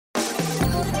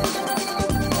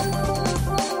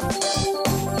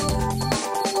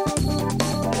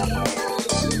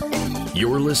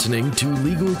listening to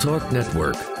Legal Talk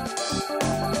Network.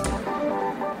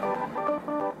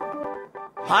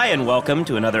 Hi, and welcome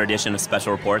to another edition of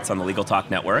Special Reports on the Legal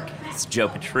Talk Network. It's Joe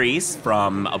Patrice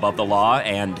from Above the Law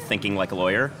and Thinking Like a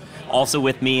Lawyer. Also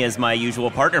with me is my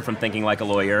usual partner from Thinking Like a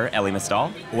Lawyer, Elie Mystal.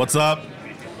 What's up?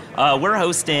 We're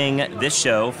hosting this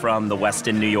show from the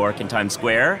Westin, New York in Times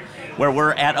Square, where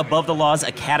we're at Above the Law's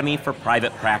Academy for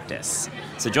Private Practice.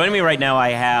 So joining me right now, I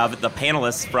have the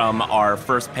panelists from our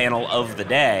first panel of the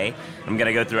day. I'm going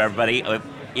to go through everybody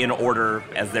in order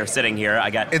as they're sitting here.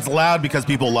 It's loud because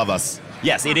people love us.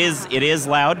 Yes, it is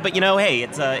loud, but hey,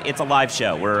 it's a live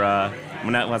show.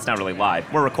 It's not really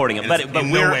live. We're recording it, but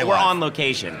we're on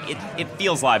location. It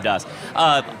feels live to us.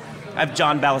 I have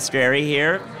John Balistreri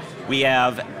here. We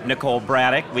have Nicole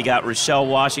Braddock. We got Rochelle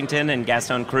Washington and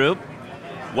Gaston Krupp.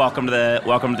 Welcome to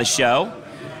the show.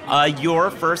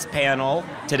 Your first panel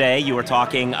today, you were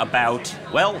talking about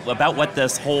what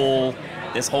this whole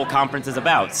conference is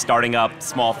about, starting up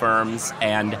small firms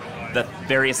and the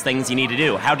various things you need to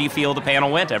do. How do you feel the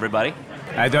panel went, everybody?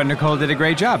 I thought Nicole did a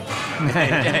great job.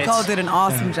 Nicole did an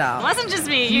awesome job. It wasn't just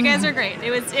me. You guys are great.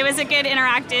 It was a good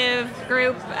interactive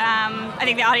group. I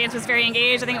think the audience was very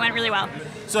engaged. I think it went really well.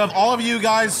 So have all of you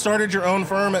guys started your own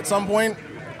firm at some point?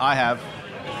 I have.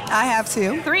 I have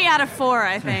too. 3 out of 4,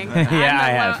 I think. I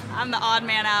have. I'm the odd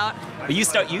man out. But you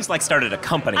started a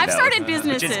company. I've though, started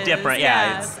businesses. which is different.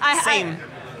 Yes. Yeah, it's same.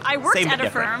 I worked same at but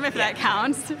a firm, if that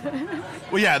counts.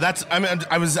 Well, yeah,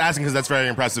 I was asking because that's very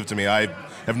impressive to me. I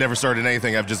have never started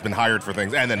anything. I've just been hired for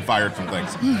things and then fired from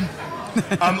things.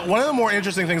 One of the more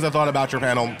interesting things I thought about your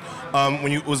panel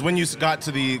when you got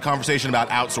to the conversation about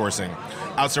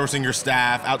outsourcing your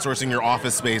staff, outsourcing your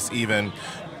office space even.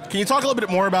 Can you talk a little bit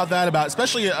more about that?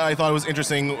 Especially, I thought it was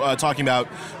interesting talking about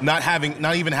not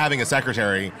even having a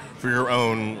secretary for your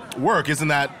own work. Isn't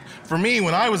that, for me,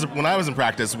 when I was in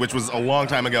practice, which was a long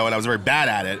time ago, and I was very bad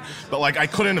at it, but I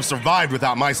couldn't have survived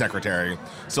without my secretary.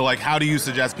 So how do you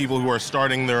suggest people who are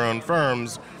starting their own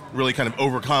firms really kind of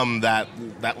overcome that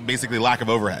basically lack of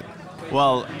overhead?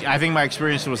 Well, I think my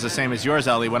experience was the same as yours,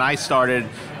 Elie. When I started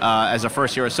as a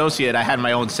first-year associate, I had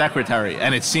my own secretary,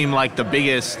 and it seemed like the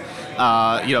biggest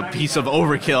piece of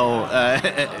overkill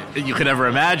you could ever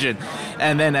imagine.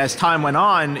 And then as time went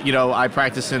on, I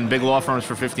practiced in big law firms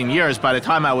for 15 years. By the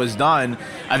time I was done,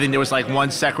 I think there was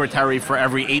one secretary for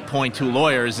every 8.2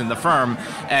 lawyers in the firm,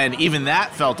 and even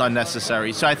that felt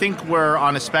unnecessary. So I think we're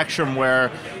on a spectrum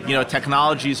where,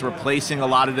 technology is replacing a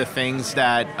lot of the things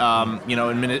that,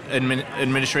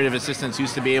 administrative assistants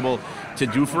used to be able to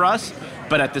do for us.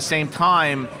 But at the same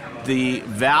time, the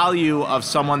value of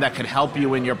someone that could help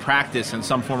you in your practice in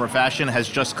some form or fashion has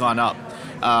just gone up.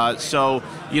 So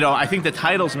I think the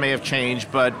titles may have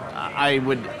changed, but I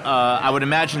would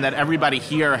imagine that everybody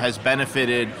here has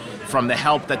benefited from the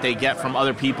help that they get from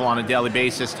other people on a daily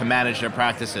basis to manage their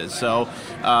practices. So,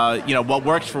 what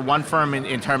works for one firm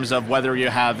in terms of whether you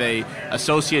have a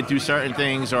associate do certain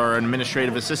things or an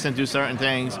administrative assistant do certain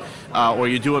things, or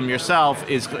you do them yourself,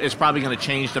 is probably going to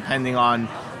change depending on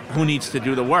who needs to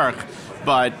do the work.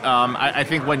 But I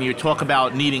think when you talk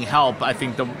about needing help, I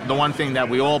think the one thing that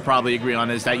we all probably agree on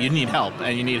is that you need help,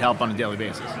 and you need help on a daily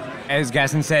basis. As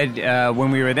Gaston said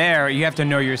when we were there, you have to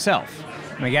know yourself.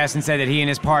 Gaston said that he and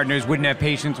his partners wouldn't have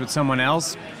patience with someone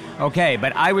else. Okay,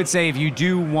 but I would say if you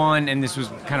do want, and this was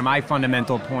kind of my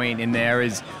fundamental point in there,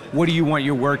 is what do you want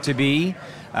your work to be?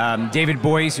 David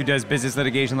Boyce, who does business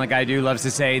litigation like I do, loves to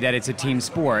say that it's a team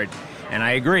sport. And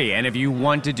I agree. And if you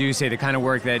want to do, say, the kind of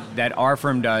work that our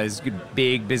firm does,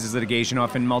 big business litigation,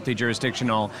 often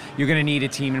multi-jurisdictional, you're going to need a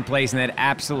team in place, and that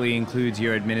absolutely includes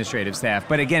your administrative staff.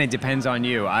 But again, it depends on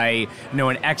you. I know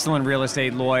an excellent real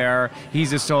estate lawyer.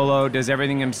 He's a solo, does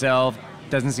everything himself,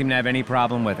 doesn't seem to have any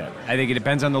problem with it. I think it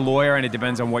depends on the lawyer, and it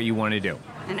depends on what you want to do.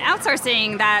 And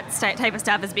outsourcing that type of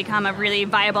stuff has become a really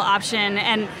viable option.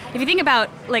 And if you think about,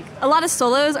 a lot of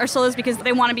solos are solos because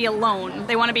they want to be alone.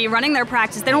 They want to be running their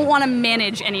practice. They don't want to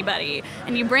manage anybody.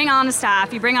 And you bring on a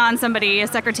staff, you bring on somebody, a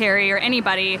secretary or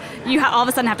anybody, you all of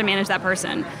a sudden have to manage that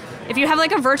person. If you have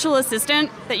a virtual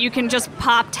assistant that you can just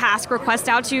pop task requests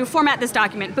out to, format this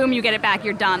document, boom, you get it back,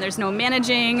 you're done. There's no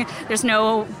managing, there's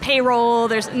no payroll,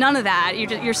 there's none of that.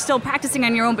 You're still practicing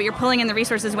on your own, but you're pulling in the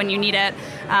resources when you need it.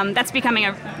 That's becoming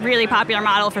a really popular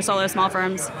model for solo small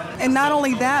firms. And not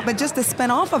only that, but just to spin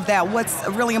off of that, what's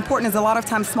really important is a lot of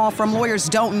times small firm lawyers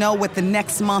don't know what the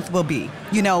next month will be.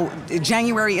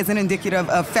 January isn't indicative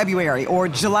of February or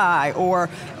July or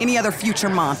any other future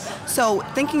month. So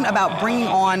thinking about bringing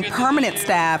on permanent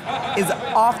staff is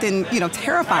often,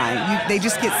 terrifying. They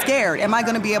just get scared. Am I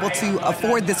going to be able to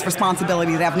afford this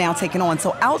responsibility that I've now taken on?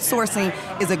 So outsourcing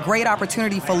is a great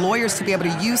opportunity for lawyers to be able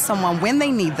to use someone when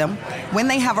they need them, when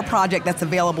they have a project that's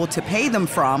available to pay them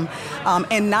from,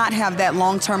 and not have that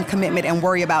long-term commitment and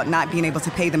worry about not being able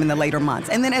to pay them in the later months.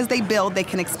 And then as they build, they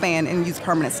can expand and use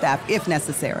permanent staff if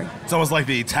necessary. It's almost like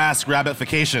the task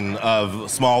ramification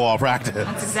of small law practice.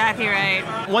 That's exactly right.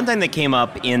 One thing that came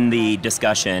up in the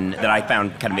discussion that I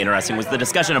found kind of interesting was the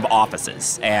discussion of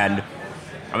offices. And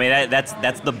I mean,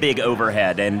 that's the big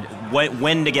overhead, and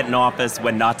when to get an office,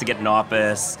 when not to get an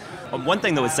office. One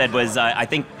thing that was said was, I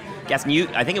think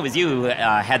it was you who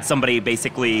had somebody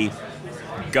basically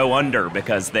go under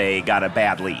because they got a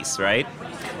bad lease, right?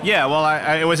 Yeah, well,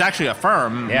 it was actually a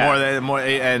firm more,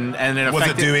 and it was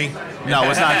affected. it Dewey? No, it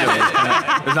was not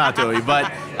Dewey. It was not Dewey,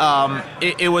 but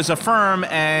it was a firm,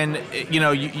 and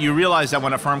you realize that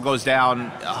when a firm goes down,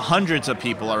 hundreds of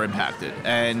people are impacted,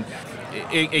 and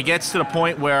it gets to the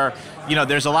point where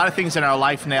there's a lot of things in our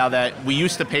life now that we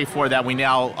used to pay for that we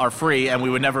now are free and we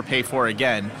would never pay for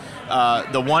again.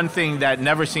 The one thing that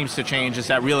never seems to change is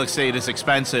that real estate is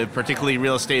expensive, particularly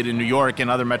real estate in New York and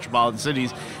other metropolitan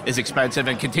cities is expensive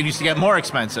and continues to get more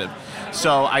expensive.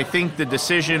 So I think the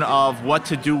decision of what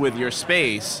to do with your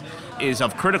space is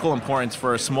of critical importance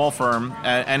for a small firm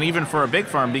and even for a big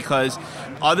firm, because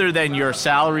other than your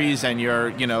salaries and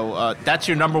your, that's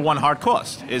your number one hard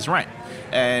cost is rent.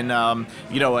 And,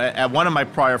 at one of my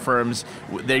prior firms,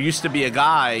 there used to be a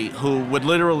guy who would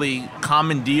literally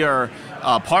commandeer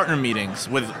partner meetings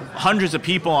with hundreds of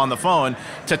people on the phone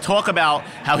to talk about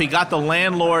how he got the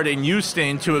landlord in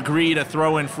Houston to agree to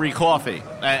throw in free coffee.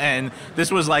 And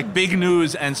this was like big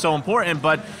news and so important,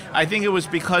 but I think it was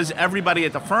because everybody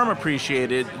at the firm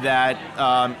appreciated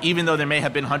that even though there may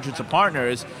have been hundreds of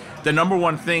partners, the number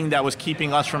one thing that was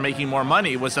keeping us from making more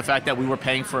money was the fact that we were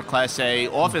paying for a Class A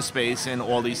office space in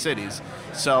all these cities.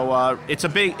 So it's a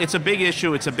big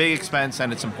issue, it's a big expense,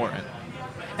 and it's important.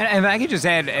 And if I could just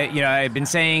add, I've been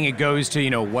saying it goes to,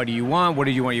 what do you want? What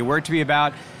do you want your work to be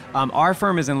about? Our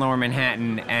firm is in Lower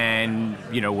Manhattan, and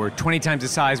we're 20 times the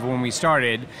size when we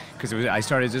started, because I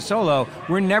started as a solo.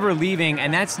 We're never leaving,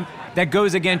 and that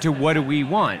goes again to what do we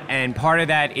want? And part of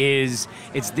that is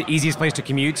it's the easiest place to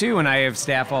commute to, and I have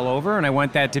staff all over, and I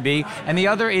want that to be. And the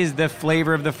other is the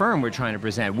flavor of the firm we're trying to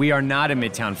present. We are not a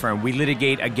Midtown firm. We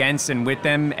litigate against and with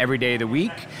them every day of the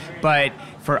week, but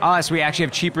for us, we actually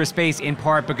have cheaper space in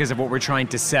part because of what we're trying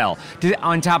to sell.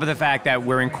 On top of the fact that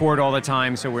we're in court all the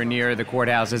time, so we're near the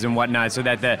courthouses and whatnot, so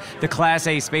that the Class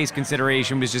A space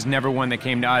consideration was just never one that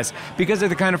came to us because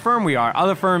of the kind of firm we are.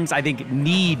 Other firms, I think,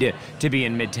 need to be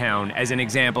in Midtown, as an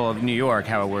example of New York,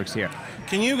 how it works here.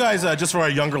 Can you guys, just for our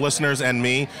younger listeners and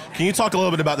me, can you talk a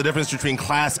little bit about the difference between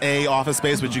Class A office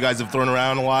space, which you guys have thrown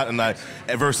around a lot, and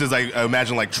versus, I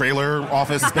imagine, like trailer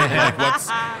office space? Like,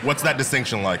 what's that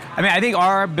distinction like? I mean, I think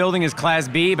our building is Class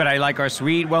B, but I like our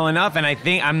suite well enough, and I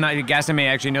think, Gaston may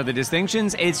actually know the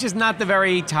distinctions. It's just not the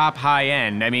very top high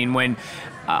end. I mean, when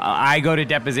I go to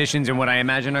depositions in what I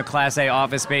imagine a Class A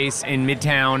office space in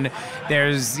Midtown,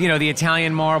 there's, the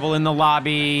Italian marble in the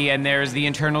lobby, and there's the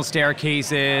internal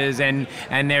staircases, and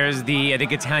there's the, I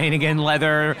think, Italian, again,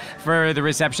 leather for the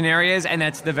reception areas, and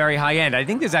that's the very high end. I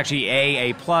think there's actually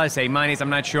A+, A-, I'm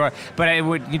not sure, but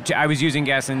I was using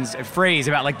Gaston's phrase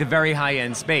about, like, the very high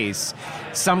end space.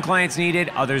 Some clients need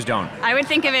it, others don't. I would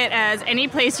think of it as any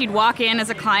place you'd walk in as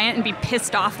a client and be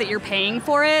pissed off that you're paying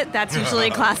for it. That's usually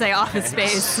Class A office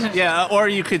space. Yeah, or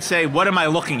you could say, what am I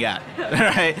looking at?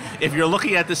 Right? If you're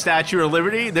looking at the Statue of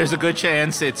Liberty, there's a good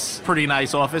chance it's pretty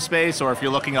nice office space, or if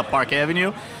you're looking up Park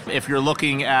Avenue. If you're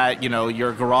looking at,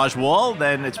 your garage wall,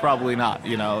 then it's probably not,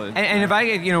 And if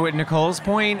I get, with Nicole's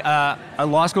point, a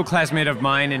law school classmate of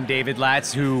mine and David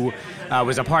Latz, who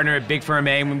was a partner at Big Firm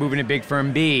A and we're moving to Big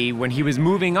Firm B, when he was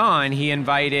moving on, he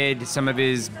invited some of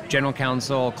his general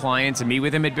counsel clients to meet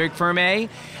with him at Big Firm A,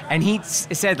 and he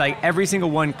said, like, every single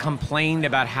one complained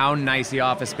about how nice the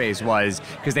office space was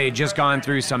because they had just gone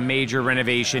through some major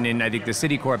renovation in, I think, the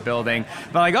City Court building.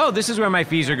 But like, oh, this is where my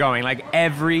fees are going. Like,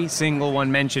 every single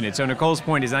one mentioned it. So Nicole's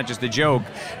point is not just a joke,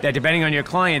 that depending on your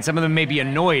client, some of them may be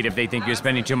annoyed if they think you're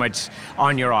spending too much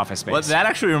on your office space. Well, that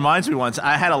actually reminds me once,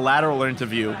 I had a lateral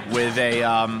interview with a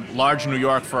large New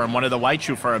York firm, one of the white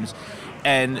shoe firms,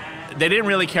 and they didn't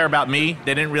really care about me.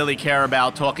 They didn't really care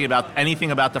about talking about anything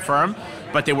about the firm,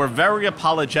 but they were very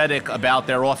apologetic about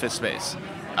their office space.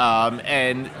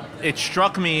 And it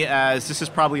struck me as this is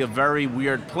probably a very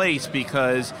weird place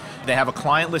because they have a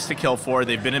client list to kill for.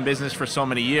 They've been in business for so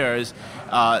many years.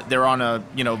 They're on a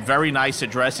very nice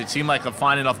address. It seemed like a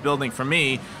fine enough building for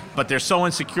me, but they're so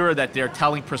insecure that they're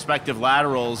telling prospective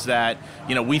laterals that,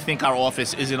 we think our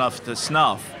office isn't up to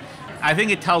snuff. I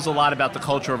think it tells a lot about the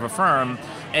culture of a firm,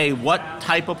 what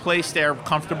type of place they're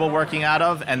comfortable working out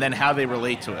of, and then how they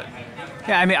relate to it.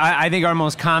 Yeah, I mean, I think our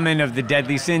most common of the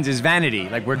deadly sins is vanity.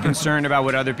 Like, we're concerned about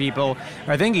what other people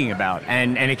are thinking about.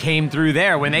 And it came through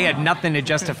there when they had nothing to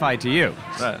justify to you.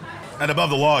 Right. And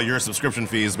above the law, your subscription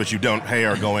fees, which you don't pay,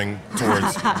 are going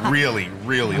towards really,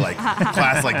 really like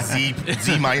class like Z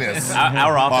minus.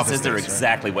 Our offices are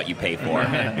exactly what you pay for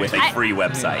with a free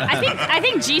website. I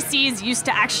think GCs used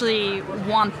to actually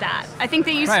want that. I think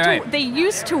they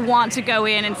used to want to go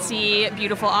in and see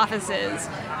beautiful offices,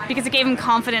 because it gave them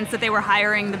confidence that they were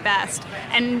hiring the best.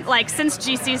 And like, since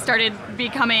GCs started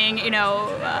becoming,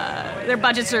 their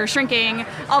budgets are shrinking,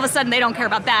 all of a sudden they don't care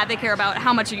about that. They care about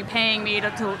how much are you paying me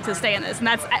to stay in this. And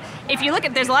that's, if you look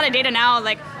at, there's a lot of data now,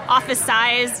 like office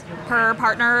size per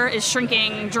partner is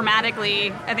shrinking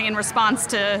dramatically, I think in response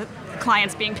to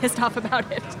clients being pissed off about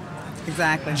it.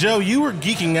 Exactly. Joe, you were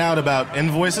geeking out about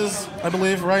invoices, I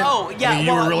believe, right? Oh, yeah. I mean,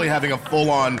 you were really having a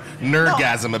full-on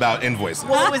nerdgasm about invoices.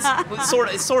 Well, it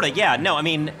was sort of, yeah. No, I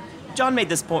mean, John made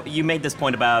this point. You made this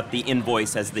point about the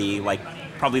invoice as the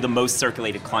probably the most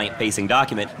circulated client-facing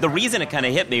document. The reason it kind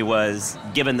of hit me was,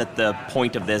 given that the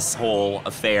point of this whole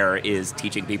affair is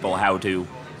teaching people how to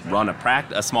run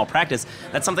a small practice,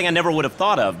 that's something I never would have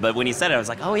thought of. But when he said it, I was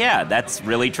like, oh yeah, that's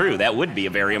really true. That would be a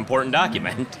very important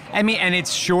document. I mean, and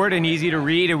it's short and easy to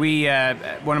read. We,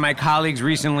 one of my colleagues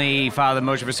recently filed a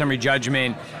motion for summary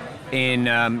judgment in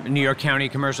New York County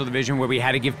Commercial Division where we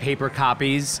had to give paper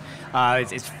copies.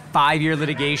 It's 5-year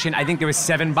litigation. I think there was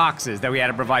 7 boxes that we had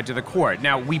to provide to the court.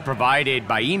 Now, we provided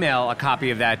by email a copy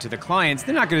of that to the clients.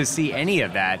 They're not going to see any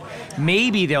of that.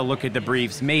 Maybe they'll look at the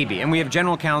briefs, maybe. And we have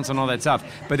general counsel and all that stuff.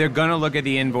 But they're going to look at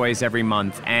the invoice every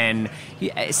month. And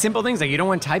simple things like you don't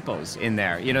want typos in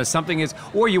there. Something is,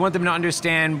 or you want them to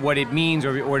understand what it means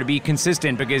or to be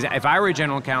consistent. Because if I were a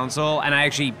general counsel, and I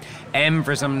actually am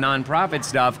for some nonprofit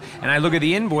stuff, and I look at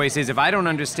the invoices, if I don't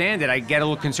understand it, I get a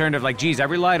little concerned of like, geez, I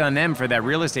relied on them for that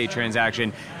real estate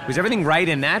transaction. Was everything right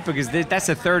in that? Because that's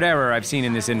the third error I've seen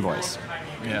in this invoice.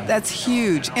 Yeah. That's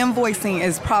huge. Invoicing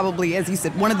is probably, as you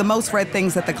said, one of the most read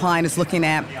things that the client is looking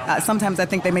at. Sometimes I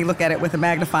think they may look at it with a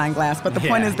magnifying glass, but the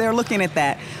point is they're looking at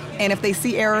that. And if they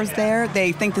see errors there,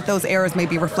 they think that those errors may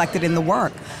be reflected in the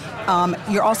work.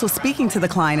 You're also speaking to the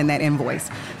client in that invoice.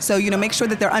 So, make sure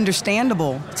that they're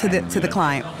understandable to the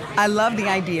client. I love the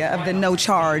idea of the no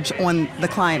charge on the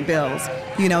client bills.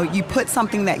 You put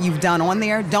something that you've done on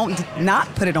there, don't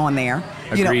not put it on there.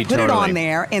 Agreed, put totally. it on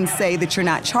there and say that you're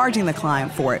not charging the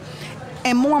client for it.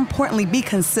 And more importantly, be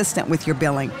consistent with your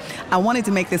billing. I wanted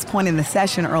to make this point in the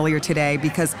session earlier today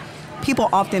because people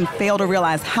often fail to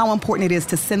realize how important it is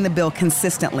to send the bill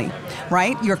consistently,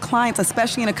 right? Your clients,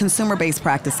 especially in a consumer-based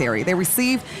practice area, they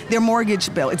receive their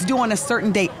mortgage bill. It's due on a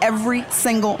certain date every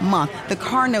single month. The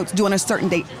car note's due on a certain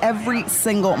date every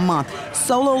single month.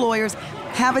 Solo lawyers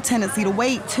have a tendency to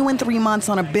wait 2 and 3 months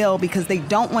on a bill because they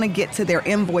don't want to get to their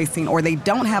invoicing or they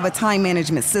don't have a time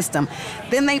management system.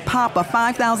 Then they pop a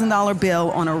 $5,000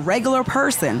 bill on a regular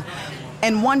person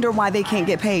and wonder why they can't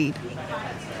get paid.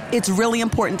 It's really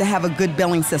important to have a good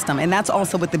billing system, and that's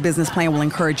also what the business plan will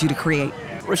encourage you to create.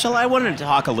 Rochelle, I wanted to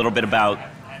talk a little bit about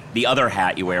the other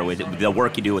hat you wear with the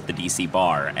work you do with the DC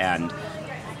Bar, and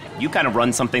you kind of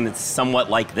run something that's somewhat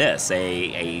like this,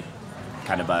 a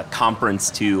kind of a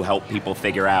conference to help people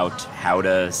figure out how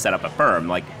to set up a firm.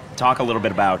 Like, talk a little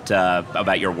bit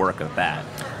about your work with that.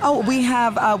 Oh,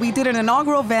 we did an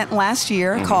inaugural event last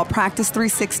year called Practice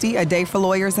 360, a day for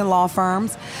lawyers and law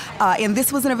firms. And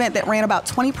this was an event that ran about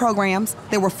 20 programs.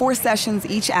 There were 4 sessions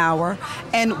each hour,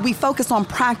 and we focused on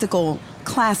practical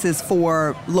classes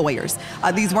for lawyers.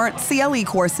 These weren't CLE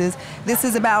courses. This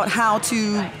is about how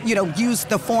to, use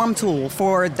the form tool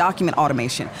for document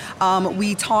automation.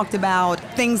 We talked about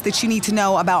things that you need to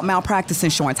know about malpractice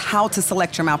insurance, how to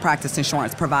select your malpractice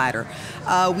insurance provider.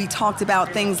 We talked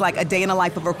about things like a day in the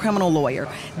life of a criminal lawyer.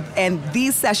 And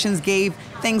these sessions gave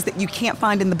things that you can't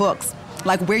find in the books,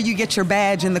 like where you get your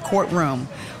badge in the courtroom,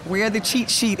 where the cheat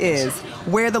sheet is,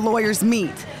 where the lawyers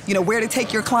meet, where to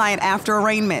take your client after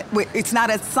arraignment. It's not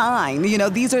a sign.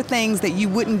 These are things that you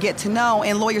wouldn't get to know,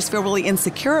 and lawyers feel really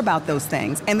insecure about those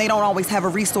things, and they don't always have a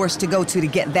resource to go to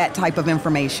get that type of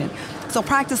information. So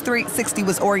Practice 360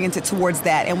 was oriented towards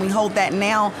that, and we hold that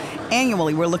now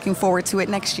annually. We're looking forward to it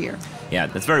next year. Yeah,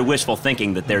 that's very wishful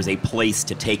thinking that there's a place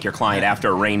to take your client after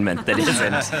arraignment that isn't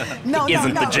the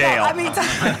jail. No, I mean,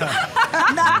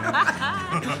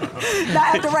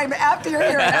 not after arraignment, after you're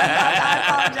here. I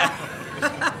apologize.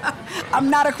 I'm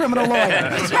not a criminal lawyer.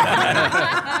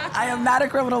 I am not a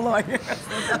criminal lawyer.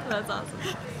 That's awesome.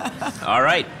 All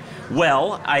right.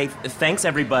 Well, thanks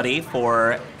everybody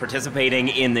for participating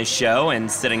in this show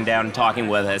and sitting down and talking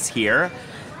with us here.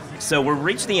 So we're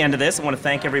reaching the end of this. I want to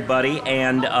thank everybody.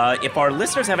 And if our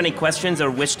listeners have any questions or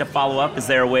wish to follow up, is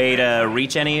there a way to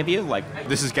reach any of you?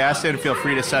 This is Gaston. Feel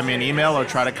free to send me an email or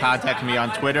try to contact me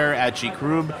on Twitter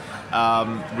 @gkrub.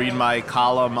 Read my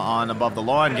column on Above the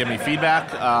Law and give me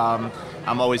feedback.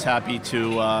 I'm always happy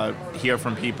to hear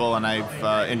from people, and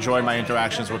I've enjoyed my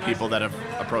interactions with people that have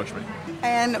approached me.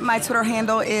 And my Twitter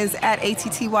handle is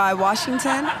 @ATTYWashington,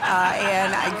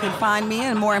 and you can find me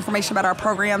and more information about our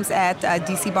programs at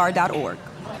dcbar.org.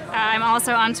 I'm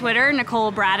also on Twitter, Nicole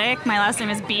Braddock. My last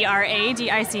name is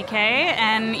BRADICK,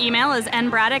 and email is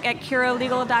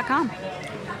nbraddock@curolegal.com.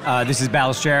 This is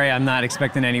Balistrieri. I'm not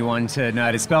expecting anyone to know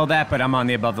how to spell that, but I'm on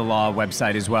the Above the Law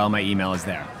website as well. My email is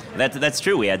there. That's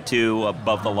true. We had 2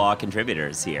 Above the Law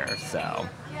contributors here, so...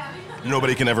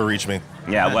 Nobody can ever reach me.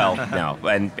 Yeah, well, no,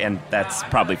 and that's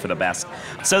probably for the best.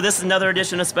 So this is another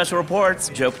edition of Special Reports.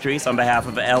 Joe Patrice on behalf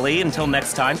of Ellie. Until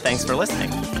next time, thanks for listening.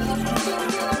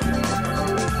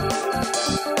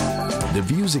 The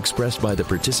views expressed by the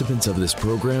participants of this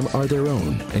program are their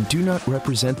own and do not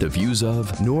represent the views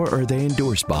of, nor are they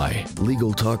endorsed by,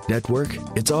 Legal Talk Network,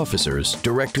 its officers,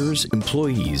 directors,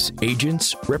 employees,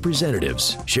 agents,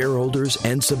 representatives, shareholders,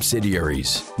 and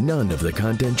subsidiaries. None of the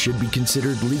content should be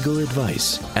considered legal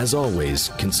advice. As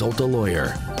always, consult a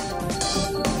lawyer.